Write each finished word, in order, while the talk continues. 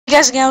Hey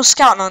guys and gals,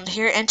 Scoutnando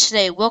here, and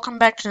today, welcome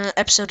back to another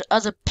episode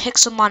of the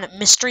Pixelmon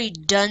Mystery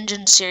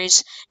Dungeon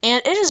series.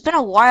 And it has been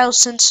a while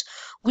since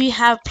we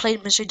have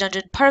played Mystery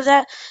Dungeon. Part of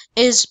that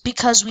is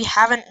because I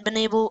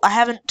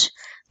haven't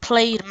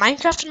played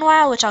Minecraft in a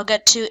while, which I'll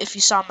get to if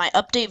you saw my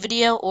update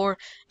video, or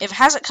if it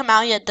hasn't come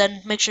out yet,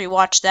 then make sure you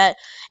watch that.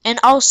 And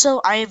also,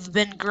 I've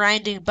been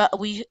grinding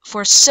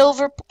for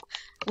silver,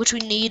 which we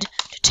need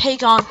to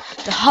take on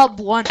the Hub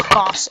 1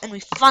 boss, and we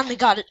finally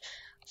got it.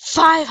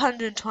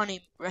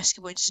 520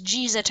 rescue points.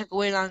 Jeez, that took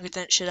way longer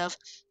than it should have.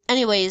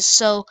 Anyways,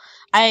 so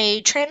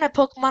I trained my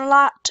Pokemon a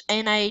lot,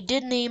 and I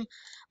did name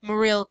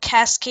Mariel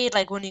Cascade,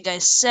 like one of you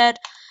guys said.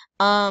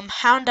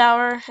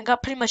 Houndour, I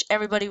got pretty much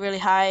everybody really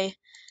high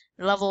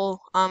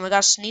level. I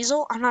got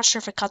Sneasel. I'm not sure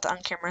if I caught that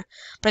on camera,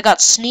 but I got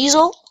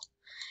Sneasel,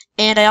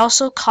 and I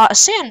also caught a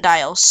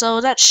Sandile. So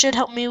that should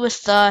help me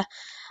with the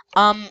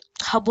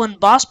Hub 1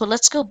 boss. But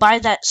let's go buy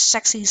that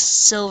sexy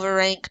silver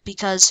rank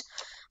because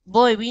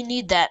boy, we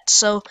need that.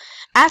 So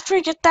after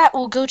we get that,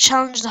 we'll go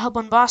challenge the Hub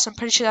 1 boss. I'm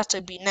pretty sure that's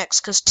going to be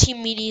next because Team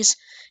Meanies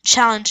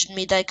challenged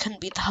me that I couldn't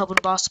beat the Hub 1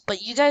 boss.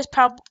 But you guys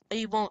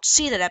probably won't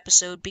see that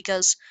episode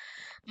because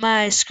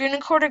my screen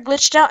recorder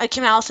glitched out. It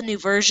came out with a new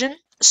version.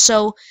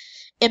 So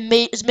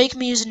it's making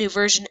me use a new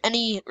version.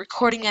 Any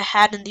recording I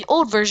had in the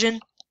old version,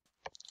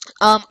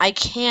 I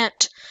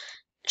can't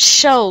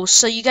show.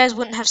 So you guys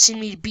wouldn't have seen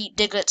me beat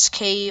Diglett's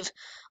Cave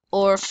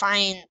or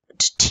find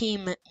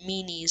Team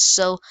Meanies.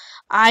 So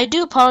I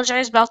do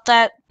apologize about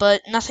that,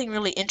 but nothing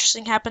really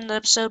interesting happened in the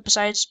episode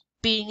besides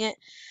beating it.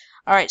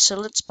 Alright, so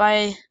let's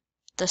buy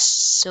the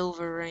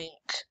silver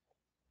rank.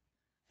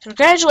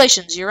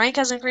 Congratulations, your rank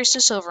has increased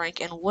to silver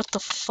rank. And what the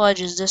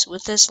fudge is this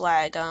with this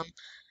lag? I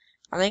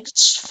think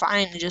it's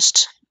fine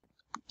just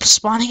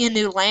spawning a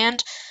new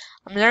land.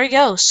 There we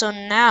go. So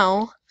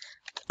now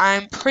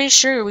I'm pretty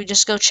sure we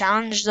just go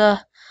challenge the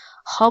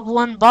Hub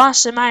 1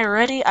 boss. Am I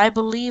ready? I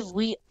believe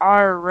we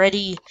are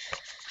ready.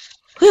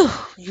 Whew,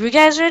 you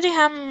guys ready?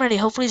 I'm ready.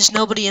 Hopefully there's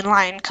nobody in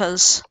line,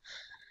 cause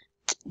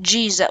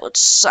geez, that would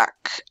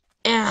suck.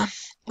 And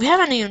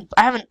I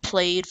haven't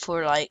played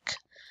for like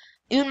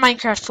even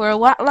Minecraft for a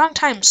long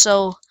time,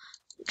 so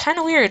kind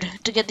of weird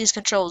to get these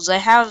controls.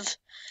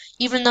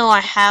 Even though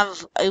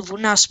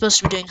I'm not supposed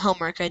to be doing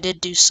homework, I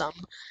did do some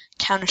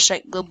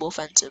Counter-Strike Global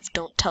Offensive.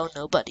 Don't tell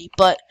nobody,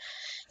 but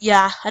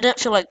yeah, I didn't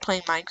feel like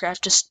playing Minecraft,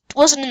 just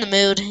wasn't in the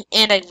mood,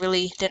 and I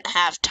really didn't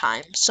have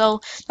time.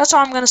 So that's all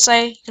I'm going to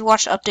say. You can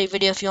watch the update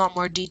video if you want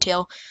more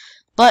detail.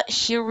 But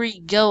here we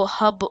go,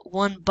 Hub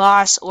 1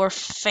 boss, or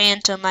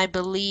Phantom, I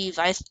believe.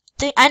 I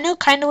know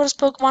kind of what his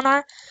Pokemon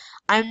are.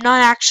 I'm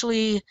not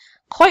actually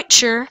quite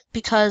sure,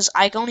 because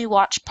I only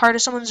watched part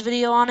of someone's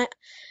video on it.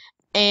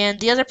 And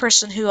the other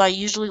person who I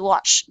usually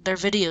watch their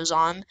videos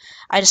on,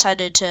 I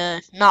decided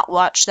to not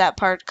watch that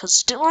part,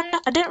 because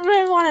I didn't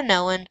really want to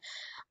know, and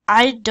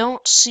I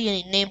don't see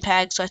any name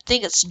tags, so I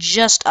think it's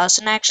just us,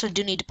 and I actually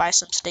do need to buy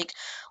some steak.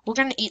 We're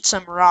going to eat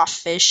some raw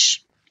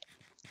fish,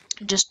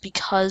 just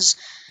because,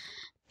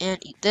 and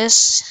eat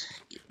this,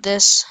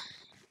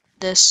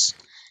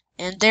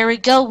 and there we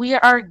go, we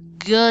are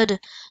good.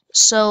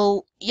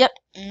 So, yep,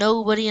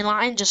 nobody in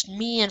line, just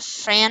me and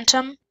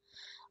Phantom.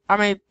 Are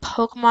my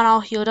Pokemon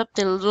all healed up?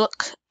 They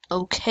look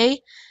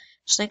okay.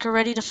 Just think we're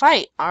ready to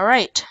fight.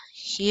 Alright,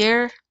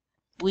 here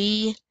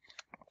we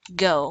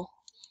go.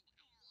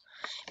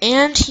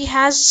 And he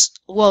has,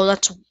 whoa,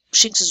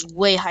 Shinx is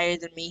way higher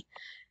than me.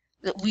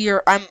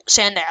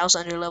 Sandile's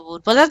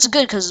underleveled, but that's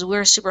good because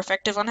we're super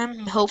effective on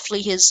him.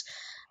 Hopefully his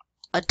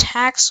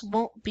attacks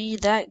won't be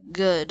that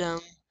good.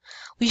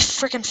 We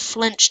freaking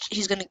flinched.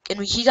 He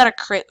got a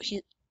crit.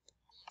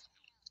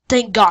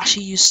 Thank gosh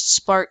he used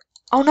Spark.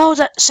 Oh no,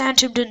 that Sand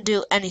Tomb didn't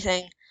do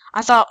anything.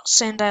 I thought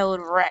Sandile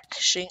would wreck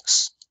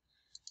Shinx.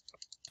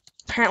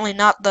 Apparently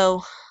not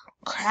though.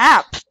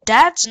 Crap,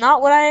 that's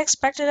not what I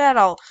expected at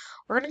all.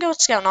 We're gonna go with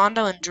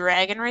Scoutnando and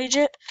Dragon Rage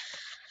it.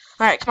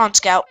 Alright, come on,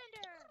 Scout.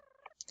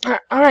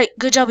 Alright,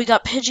 good job, we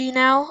got Pidgey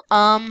now.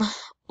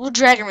 We'll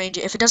Dragon Rage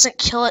it. If it doesn't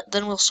kill it,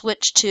 then we'll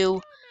switch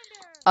to,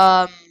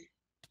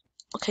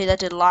 okay, that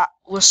did a lot.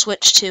 We'll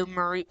switch to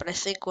Marie, but I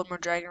think one more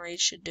Dragon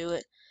Rage should do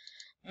it.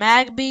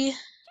 Magby,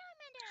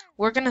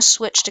 we're gonna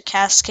switch to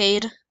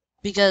Cascade,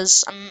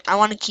 because I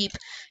want to keep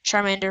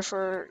Charmander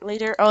for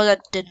later. Oh,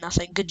 that did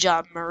nothing. Good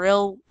job,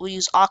 Mariel. We'll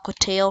use Aqua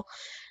Tail.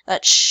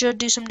 That should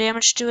do some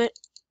damage to it.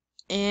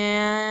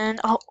 And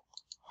oh,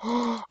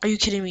 are you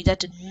kidding me? That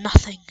did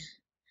nothing.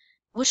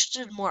 Which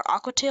did more,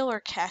 Aqua Tail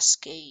or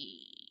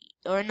Cascade?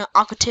 Or no,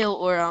 Aqua Tail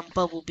or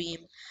Bubble Beam?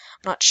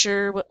 I'm not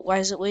sure. Why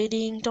is it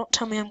waiting? Don't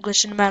tell me I'm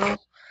glitching the battle.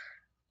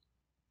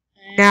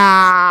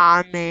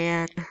 Nah,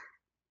 man.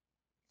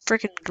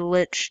 Freaking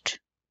glitched.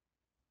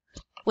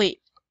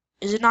 Wait,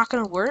 is it not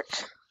gonna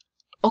work?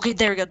 Okay,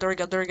 there we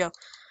go.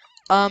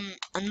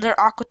 Another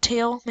Aqua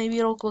Tail.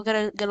 Maybe we'll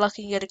get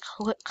lucky and get a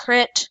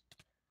crit.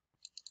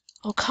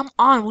 Oh, come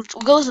on. We'll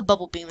go with the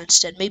Bubble Beam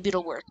instead. Maybe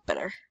it'll work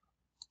better.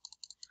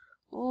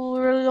 Ooh,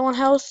 we're really low on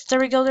health. There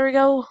we go.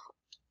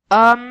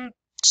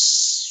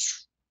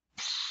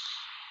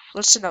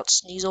 Let's send out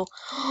Sneasel.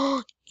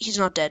 He's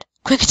not dead.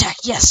 Quick attack.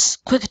 Yes.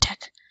 Quick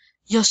attack.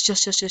 Yes,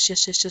 yes, yes, yes,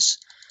 yes, yes, yes.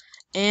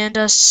 And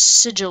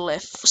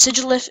Sigilif.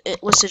 Sigilif,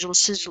 what's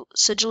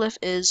Sigilif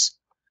is,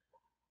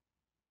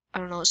 I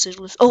don't know what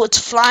Sigilif. Oh, it's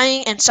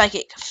flying and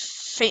psychic.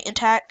 Faint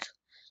attack.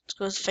 Let's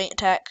go with faint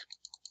attack.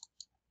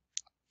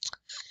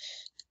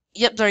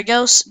 Yep, there he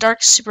goes.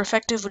 Dark is super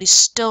effective, but he's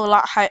still a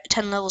lot high,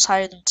 10 levels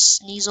higher than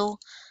Sneasel.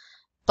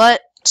 But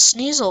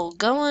Sneasel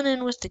going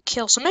in with the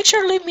kill. So make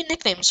sure to leave me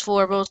nicknames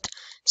for both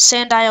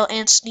Sandile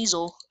and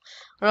Sneasel,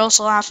 or else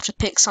I'll have to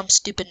pick some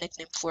stupid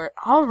nickname for it.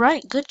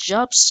 Alright, good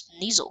job,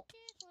 Sneasel.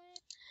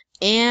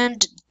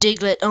 And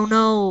Diglett. Oh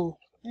no.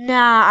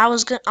 Nah, I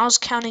was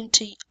counting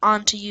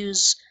to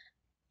use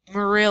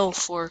Marill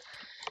for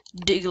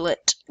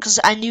Diglett, because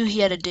I knew he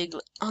had a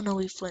Diglett. Oh no,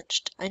 he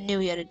flinched. I knew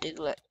he had a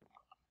Diglett.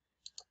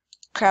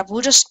 Crap,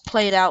 we'll just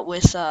play it out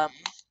with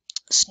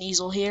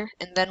Sneasel here,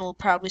 and then we'll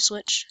probably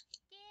switch.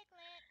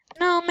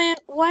 No, man,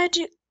 why'd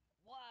you...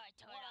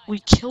 We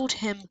killed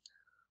him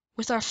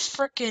with our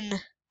frickin'...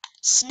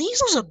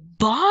 Sneasel's a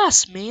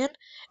boss, man!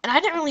 And I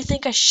didn't really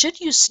think I should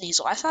use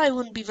Sneasel. I thought I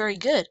wouldn't be very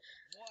good.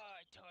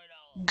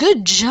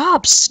 Good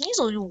job,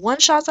 Sneasel! You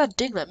one-shot that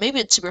Diglett. Maybe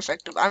it's super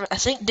effective. I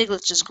think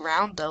Diglett's just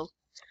ground, though.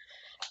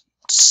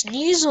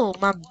 Sneasel,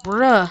 my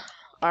bruh.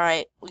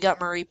 Alright, we got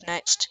Mareep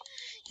next.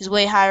 He's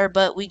way higher,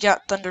 but we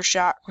got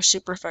Thundershock. We're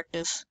super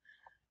effective.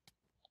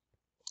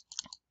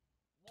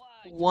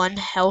 1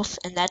 health,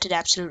 and that did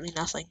absolutely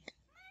nothing.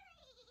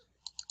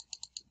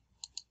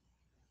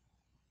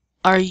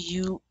 Are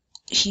you...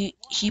 He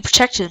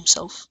protected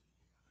himself.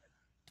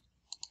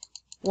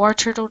 War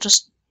Turtle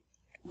just...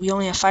 We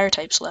only have fire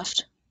types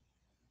left.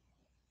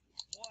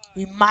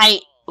 We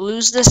might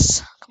lose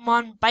this. Come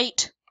on,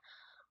 bite.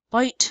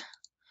 Bite.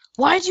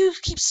 Why do you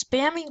keep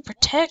spamming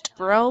protect,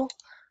 bro?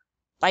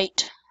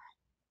 Bite.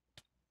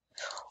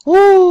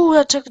 Woo,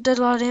 that took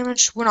a lot of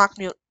damage. We're not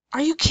gonna do it.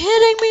 Are you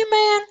kidding me,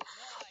 man?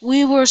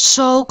 We were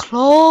so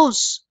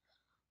close.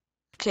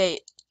 Okay,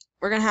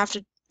 we're gonna have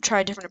to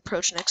try a different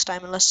approach next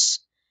time, unless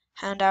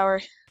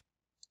Houndour.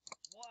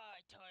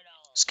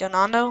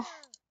 Scoutnando.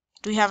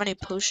 Do we have any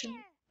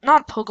potion?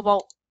 Not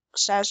Pokeball.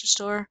 Status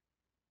restore.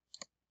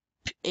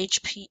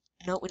 HP.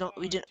 No, we don't.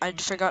 We didn't. I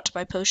forgot to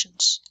buy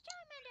potions.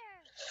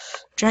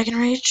 Dragon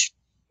Rage.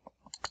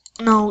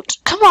 No,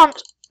 come on.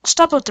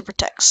 Stop with the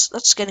protects.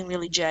 That's getting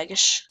really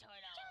jaggish.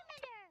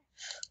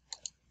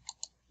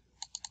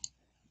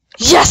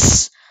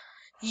 Yes!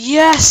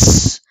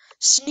 Yes!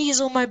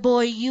 Sneasel, my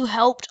boy, you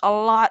helped a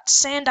lot.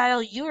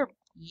 Sandile, you were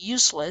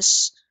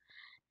useless.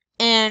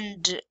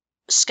 And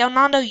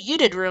Scoutnando, you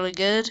did really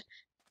good.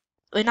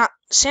 Wait, not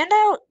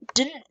Sandile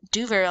didn't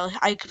do very well.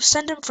 I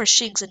sent him for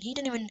Shinx, and he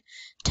didn't even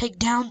take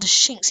down the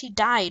Shinx. He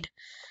died.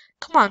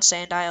 Come on,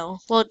 Sandile.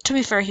 Well, to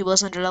be fair, he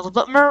was under level,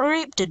 but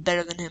Mareep did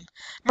better than him.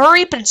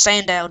 Mareep and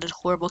Sandile did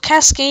horrible.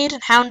 Cascade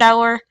and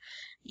Houndour,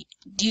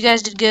 you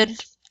guys did good.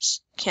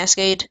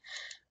 Cascade.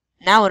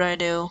 Now what do I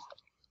do?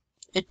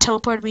 It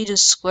teleported me to the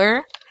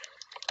square.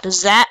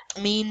 Does that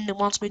mean it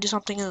wants me to do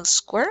something in the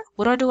square?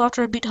 What do I do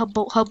after I beat Hub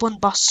 1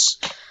 boss?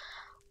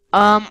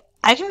 I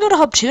can go to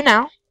Hub 2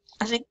 now.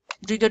 I think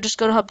we could just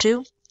go to Hub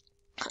 2.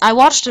 I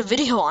watched a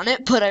video on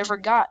it, but I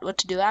forgot what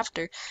to do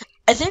after.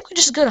 I think we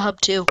just go to Hub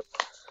 2.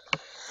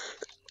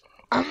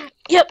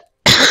 Yep.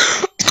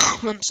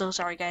 I'm so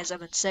sorry, guys. I've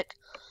been sick.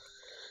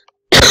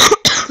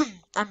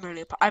 I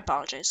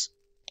apologize.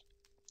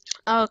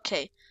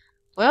 Okay.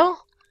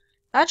 Well,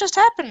 that just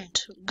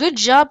happened. Good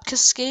job,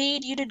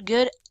 Cascade. You did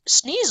good.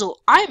 Sneasel.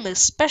 I'm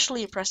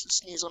especially impressed with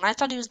Sneasel, and I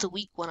thought he was the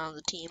weak one on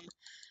the team.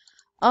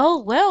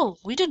 Oh, well,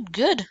 we did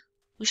good.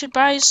 We should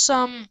buy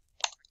some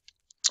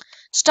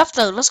stuff,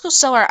 though. Let's go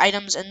sell our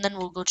items, and then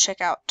we'll go check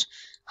out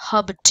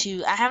Hub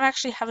 2. I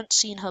haven't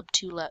seen Hub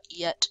 2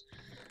 yet.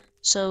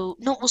 So,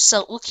 no,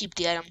 we'll keep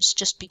the items,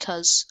 just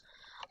because,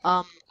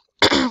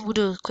 we'll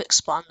do a quick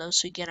spawn, though,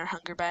 so we get our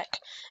hunger back.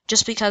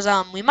 Just because,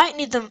 we might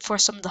need them for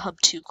some of the Hub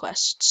 2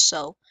 quests,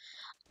 so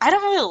I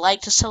don't really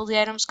like to sell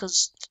the items,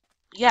 because,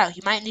 yeah,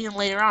 you might need them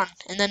later on,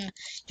 and then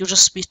you'll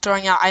just be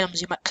throwing out items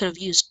you could have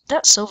used.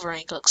 That silver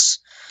rank looks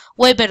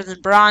way better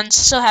than bronze.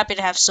 So happy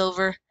to have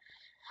silver.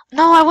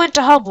 No, I went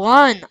to Hub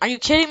 1. Are you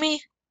kidding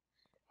me?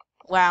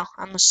 Wow,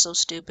 I'm so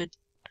stupid.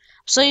 I'm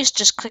so used to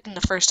just clicking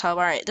the first hub.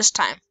 Alright, this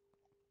time.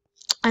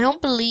 I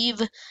don't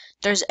believe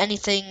there's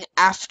anything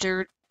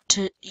after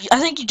to... I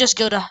think you just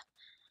go to...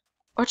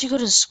 Or do you go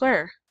to the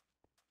square?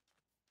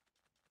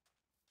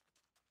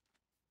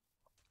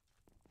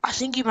 I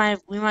think we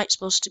might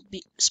supposed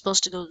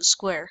to go to the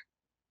square.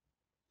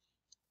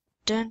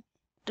 Dun,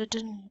 dun,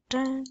 dun,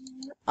 dun.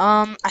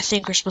 I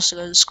think we're supposed to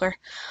go to the square.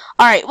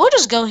 Alright, we'll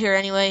just go here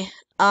anyway.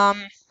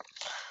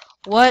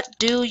 What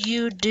do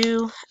you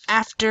do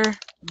after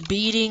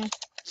beating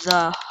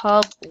the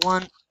Hub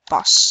 1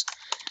 boss?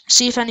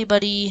 See if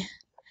anybody...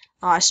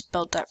 Oh, I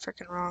spelled that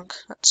freaking wrong.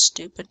 That's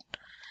stupid.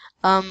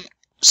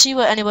 See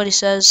what anybody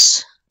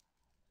says.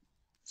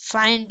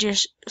 Find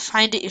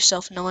it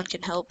yourself. No one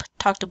can help.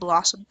 Talk to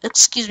Blossom.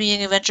 Excuse me,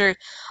 young adventurer.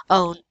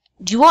 Oh,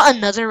 do you want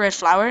another red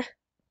flower?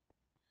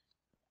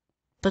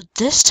 But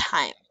this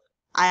time,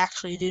 I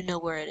actually do know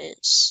where it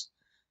is.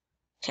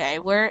 Okay,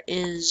 where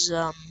is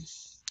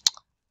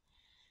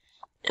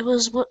It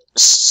was what?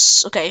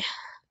 Okay.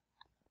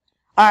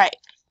 Alright.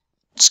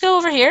 Let's go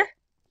over here.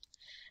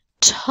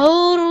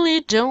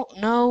 Totally don't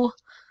know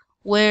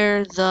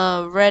where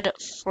the red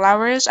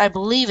flower is. I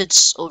believe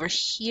it's over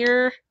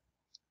here.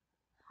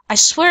 I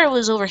swear it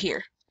was over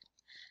here.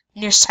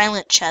 Near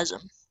Silent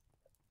Chasm.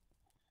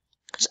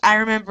 Because I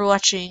remember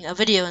watching a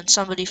video and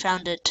somebody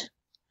found it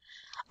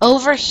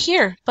over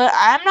here. But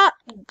I'm not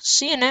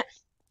seeing it.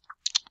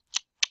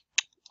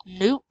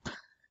 Nope.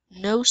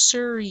 No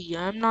siree.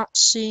 I'm not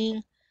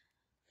seeing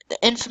the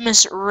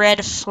infamous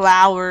red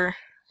flower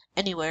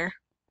anywhere.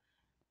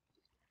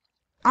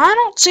 I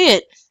don't see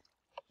it.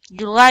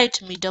 You lied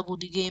to me, Double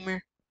D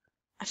Gamer.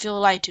 I feel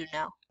lied to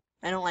now.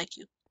 I don't like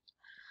you.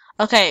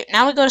 Okay,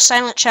 now we go to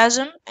Silent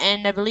Chasm,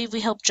 and I believe we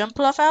helped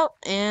Jumpluff out,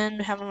 and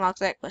we haven't unlocked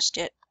that quest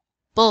yet.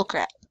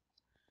 Bullcrap.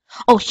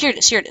 Oh, here it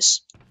is, here it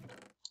is.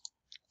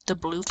 The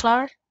blue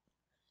flower?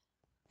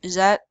 Is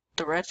that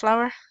the red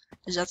flower?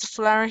 Is that the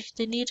flower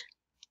they need?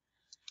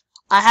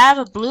 I have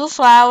a blue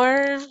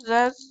flower.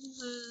 That's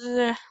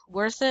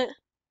worth it.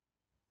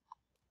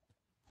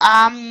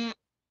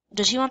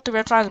 Does he want the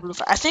red flower or the blue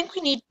flower? I think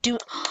we do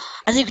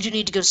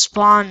need to go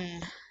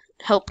spawn,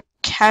 help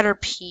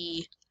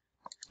Caterpie.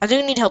 I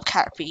think we need to help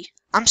Caterpie.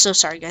 I'm so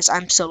sorry, guys.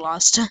 I'm so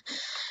lost.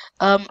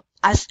 No,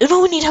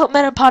 we need help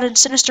Metapod in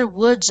Sinister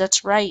Woods.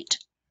 That's right.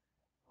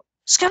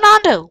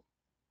 Scoutnando.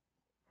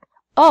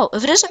 Oh,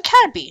 if it isn't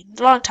Caterpie,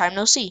 long time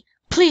no see.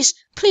 Please,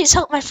 please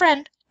help my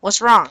friend.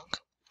 What's wrong?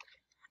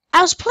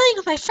 I was playing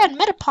with my friend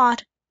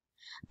Metapod,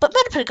 but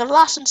Metapod got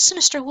lost in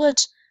Sinister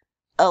Woods.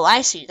 Oh,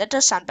 I see. That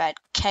does sound bad.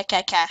 Ka.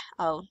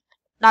 Oh,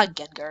 not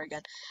Gengar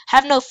again.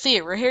 Have no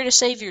fear. We're here to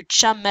save your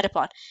chum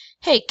Metapod.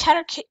 Hey,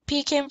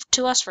 Caterpie came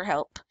to us for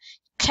help.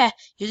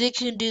 You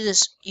think you can do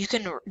this? You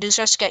can do this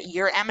rescue at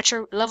your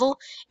amateur level?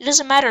 It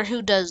doesn't matter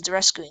who does the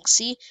rescuing.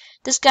 See,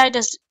 this guy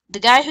does. The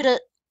guy who does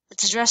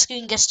the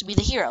rescuing gets to be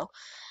the hero.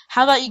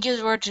 How about you give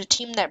the word to a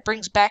team that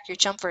brings back your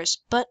chum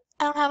first? But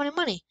I don't have any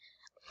money.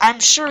 I'm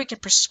sure we can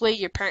persuade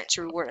your parents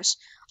to reward us.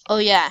 Oh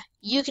yeah,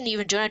 you can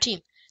even join our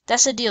team.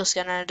 That's the deal,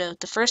 Scoutnando.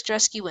 The first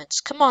rescue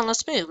wins. Come on,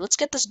 let's move. Let's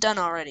get this done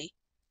already.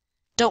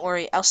 Don't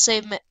worry, I'll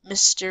save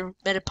Mr.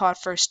 Metapod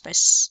first.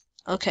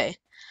 Okay.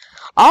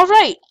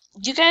 Alright.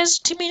 You guys,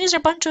 Team Meanies are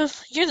a bunch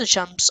of... You're the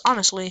chumps,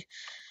 honestly.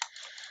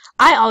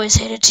 I always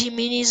hated Team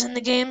Meanies in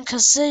the game,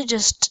 because they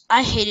just...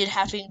 I hated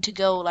having to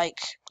go, like,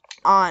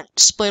 on...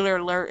 Spoiler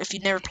alert, if you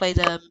never play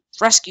the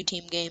rescue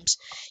team games.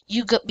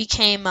 You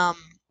became, how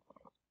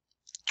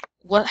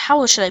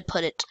should I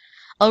put it?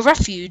 A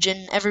refuge,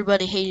 and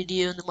everybody hated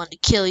you and they wanted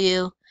to kill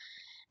you.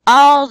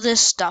 All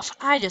this stuff.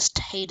 I just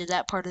hated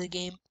that part of the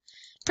game.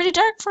 Pretty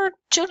dark for a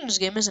children's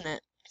game, isn't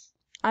it?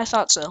 I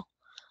thought so.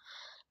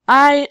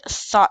 And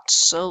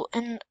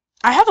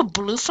I have a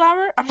blue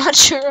flower. I'm not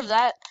sure of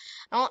that.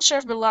 I'm not sure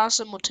if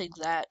Blossom will take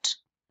that.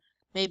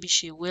 Maybe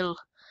she will.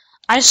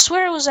 I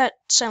swear it was at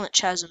Silent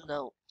Chasm,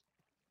 though.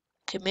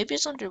 Okay, maybe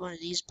it's under one of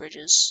these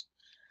bridges.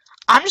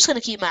 I'm just gonna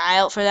keep my eye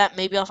out for that.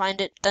 Maybe I'll find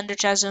it. Thunder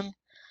Chasm.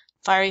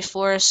 Fiery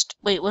Forest.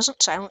 Wait,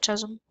 wasn't Silent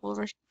Chasm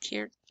over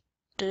here?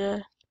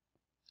 Maybe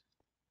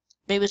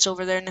it's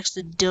over there next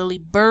to Dilly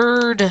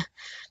Bird.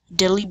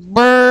 Dilly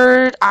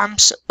Bird.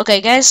 Okay,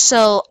 guys.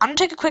 So I'm gonna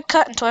take a quick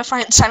cut until I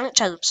find Silent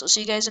Chasm. So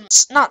see you guys in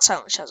not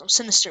Silent Chasm,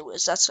 Sinister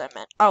Woods. That's what I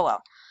meant. Oh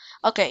well.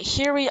 Okay,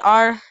 here we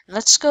are.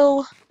 Let's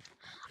go.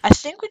 I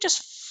think we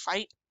just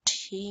fight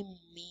Team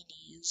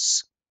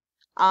Meanies.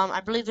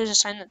 I believe there's a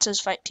sign that says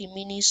fight Team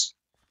Meanies.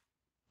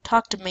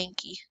 Talk to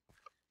Mankey.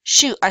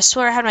 Shoot, I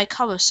swear I had my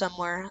combo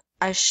somewhere.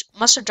 I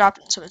must have dropped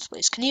it in someone's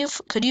place.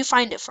 Could you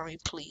find it for me,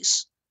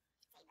 please?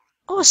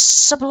 Oh,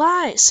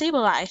 Sableye,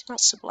 not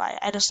Sableye.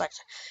 I just like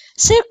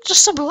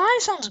just Sableye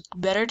sounds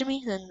better to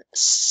me than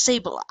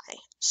Sableye.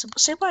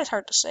 Sableye is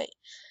hard to say.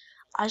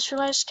 I just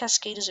realized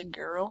Cascade is a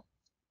girl.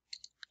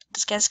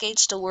 Does Cascade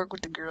still work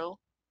with the girl?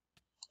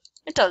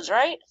 It does,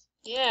 right?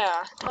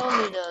 Yeah, it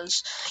totally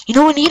does. You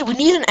know what we need? We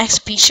need an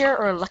XP share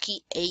or a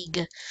lucky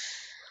egg.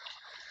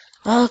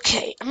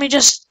 Okay, let me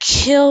just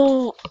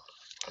kill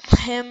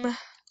him.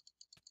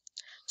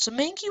 So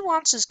Mankey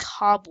wants his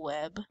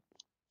Cobweb,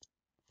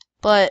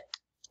 but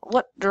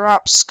what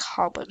drops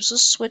Cobwebs?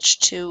 Let's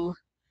switch to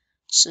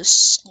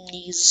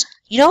Sneeze.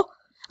 You know,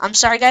 I'm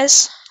sorry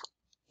guys.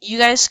 You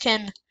guys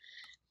can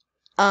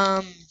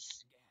Sneezy.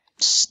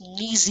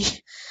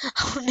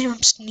 I will name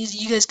him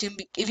Sneezy. You guys can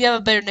if you have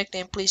a better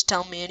nickname, please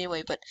tell me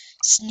anyway. But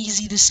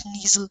Sneezy the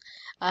Sneasel.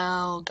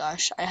 Oh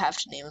gosh, I have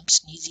to name him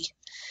Sneezy.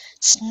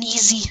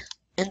 Sneezy.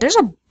 And there's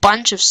a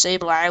bunch of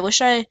Sableye. I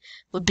wish I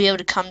would be able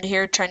to come to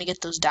here trying to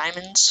get those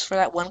diamonds for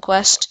that one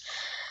quest.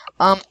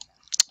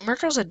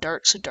 Murkrow's a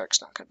dark, so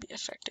dark's not gonna be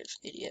effective.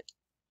 Idiot.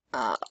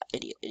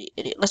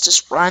 Idiot. Let's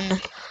just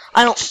run.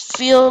 I don't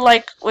feel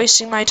like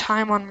wasting my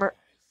time on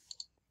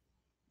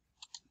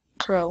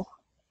Murkrow.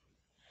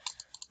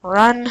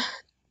 Run.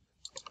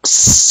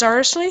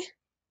 Seriously?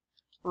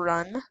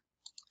 Run.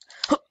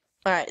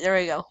 Alright, there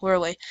we go. We're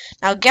away.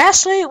 Now,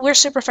 Ghastly, we're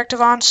super effective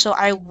on, so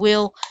I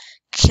will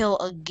kill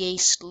a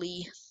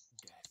Ghastly.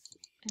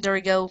 There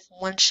we go.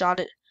 One shot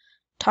it.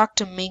 Talk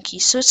to Minky.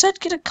 So it said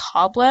get a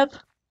Cobweb.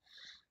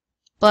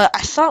 But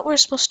I thought we were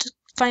supposed to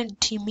find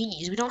Team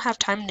Minis. We don't have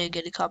time to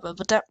get a cobweb,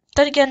 but that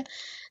again,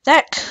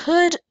 that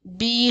could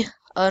be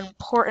an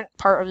important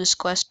part of this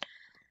quest.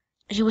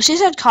 She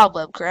said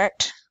cobweb,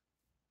 correct?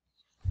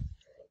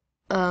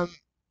 Alright.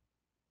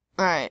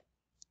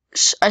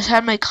 I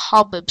had my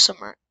cobweb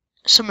somewhere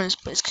in this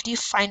place. Could you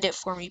find it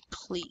for me,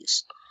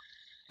 please?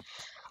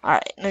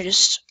 Alright,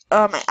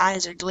 and my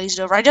eyes are glazed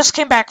over. I just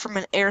came back from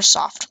an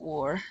airsoft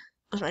war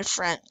with my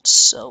friends,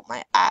 so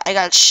I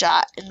got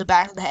shot in the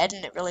back of the head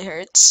and it really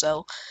hurts,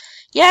 so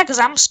yeah, because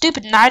I'm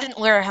stupid and I didn't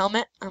wear a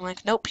helmet. I'm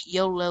like, nope,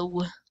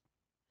 YOLO.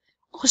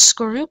 Oh, a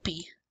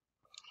Skorupi.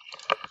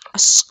 A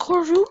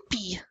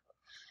Skorupi.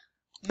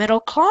 Metal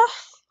Claw?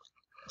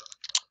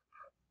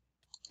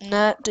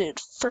 Nah, dude,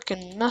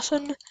 frickin'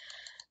 nothing.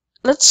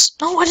 No,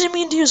 I didn't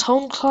mean to use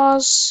Home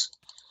Claws.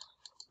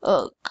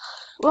 Ugh.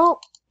 Well,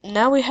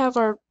 now we have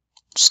our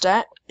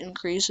stat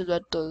increase, so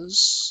that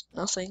does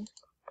nothing.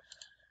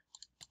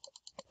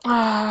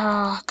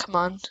 Ah, come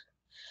on.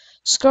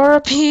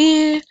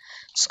 Skorupi!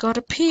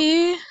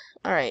 Skorupi!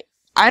 Alright,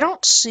 I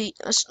don't see...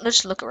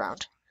 Let's look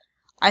around.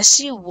 I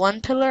see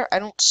one pillar, I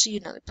don't see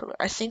another pillar.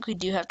 I think we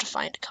do have to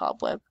find a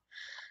cobweb.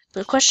 But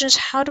the question is,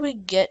 how do we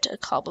get a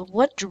cobweb?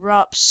 What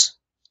drops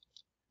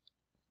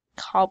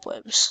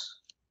cobwebs?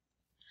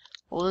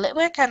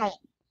 Litwick, I don't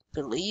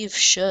believe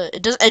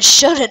should. It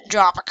shouldn't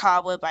drop a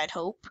cobweb, I'd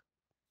hope.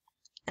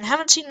 And I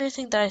haven't seen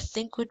anything that I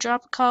think would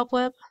drop a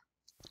cobweb.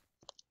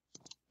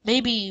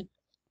 Maybe,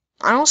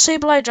 I don't say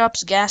Sableye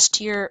drops gas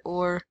tier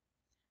or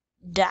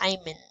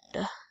diamond.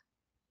 I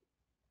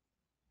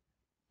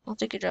don't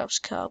think it drops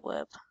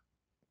cobweb.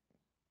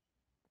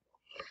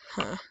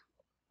 Huh.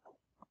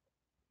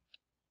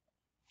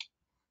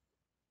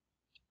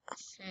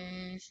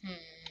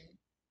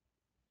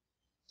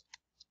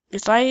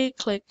 If I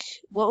click,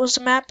 what was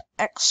the map?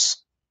 X.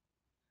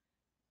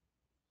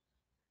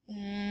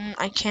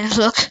 I can't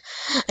look.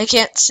 I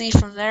can't see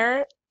from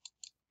there.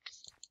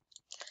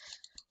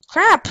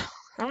 Crap!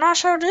 I'm not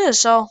sure what it is,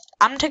 so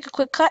I'm gonna take a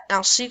quick cut and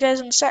I'll see you guys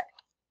in a sec.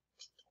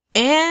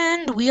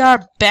 And we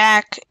are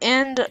back,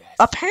 and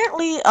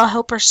apparently a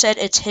helper said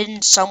it's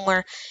hidden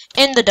somewhere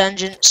in the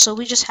dungeon, so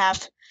we just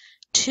have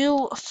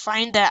to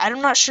find that.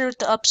 I'm not sure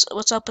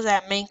what's up with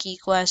that Mankey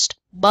quest,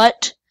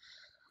 but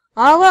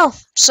oh well.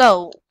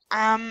 So,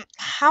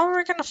 how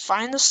we're gonna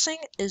find this thing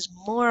is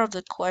more of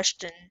the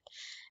question.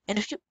 And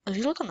if you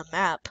look on the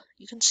map,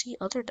 you can see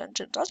other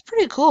dungeons. That's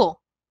pretty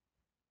cool.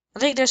 I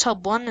think there's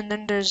Hub 1, and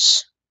then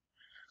there's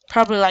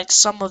probably like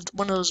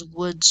one of those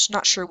woods.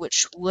 Not sure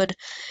which wood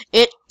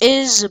it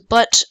is,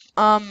 but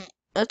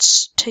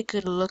let's take a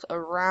look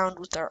around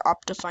with our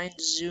Optifine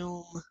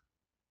zoom.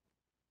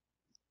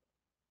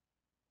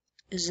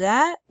 Is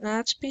that? No,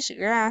 that's a piece of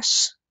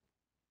grass.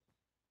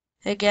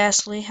 Hey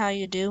Ghastly, how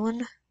you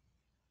doing?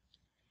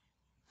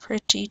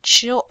 Pretty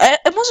chill.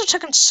 It must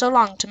have taken so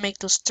long to make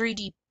those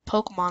 3D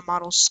Pokemon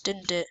models,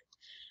 didn't it?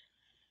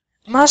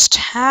 Must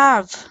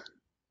have.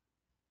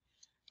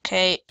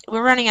 Okay,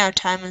 we're running out of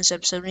time in this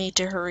episode. We need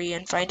to hurry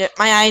and find it.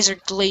 My eyes are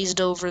glazed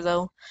over,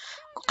 though.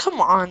 Oh, come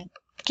on,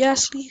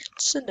 Ghastly.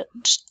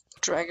 Just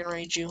Dragon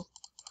Rage you.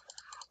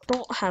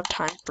 Don't have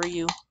time for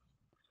you.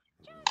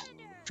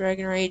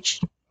 Dragon Rage.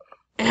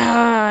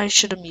 I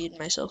should have muted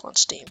myself on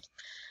Steam.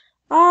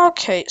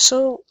 Okay,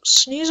 so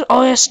Sneasel.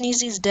 Oh yeah,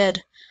 Sneezy's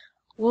dead.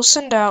 We'll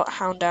send out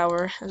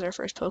Houndour as our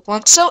first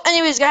Pokemon. So,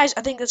 anyways, guys,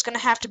 I think that's going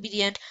to have to be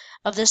the end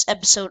of this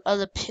episode of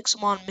the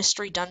Pixelmon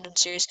Mystery Dungeon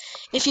series.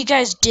 If you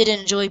guys did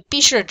enjoy, be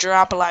sure to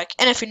drop a like.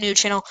 And if you're new to the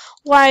channel,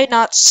 why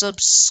not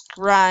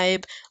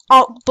subscribe?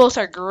 Both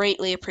are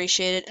greatly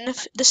appreciated. And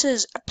if this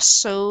is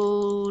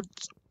episode,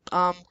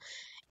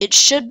 it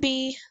should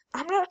be,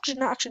 I'm actually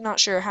not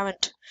sure. I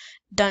haven't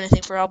done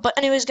anything for a while. But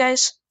anyways,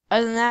 guys,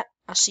 other than that,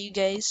 I'll see you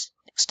guys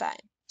next time.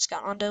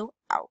 Scoutnando.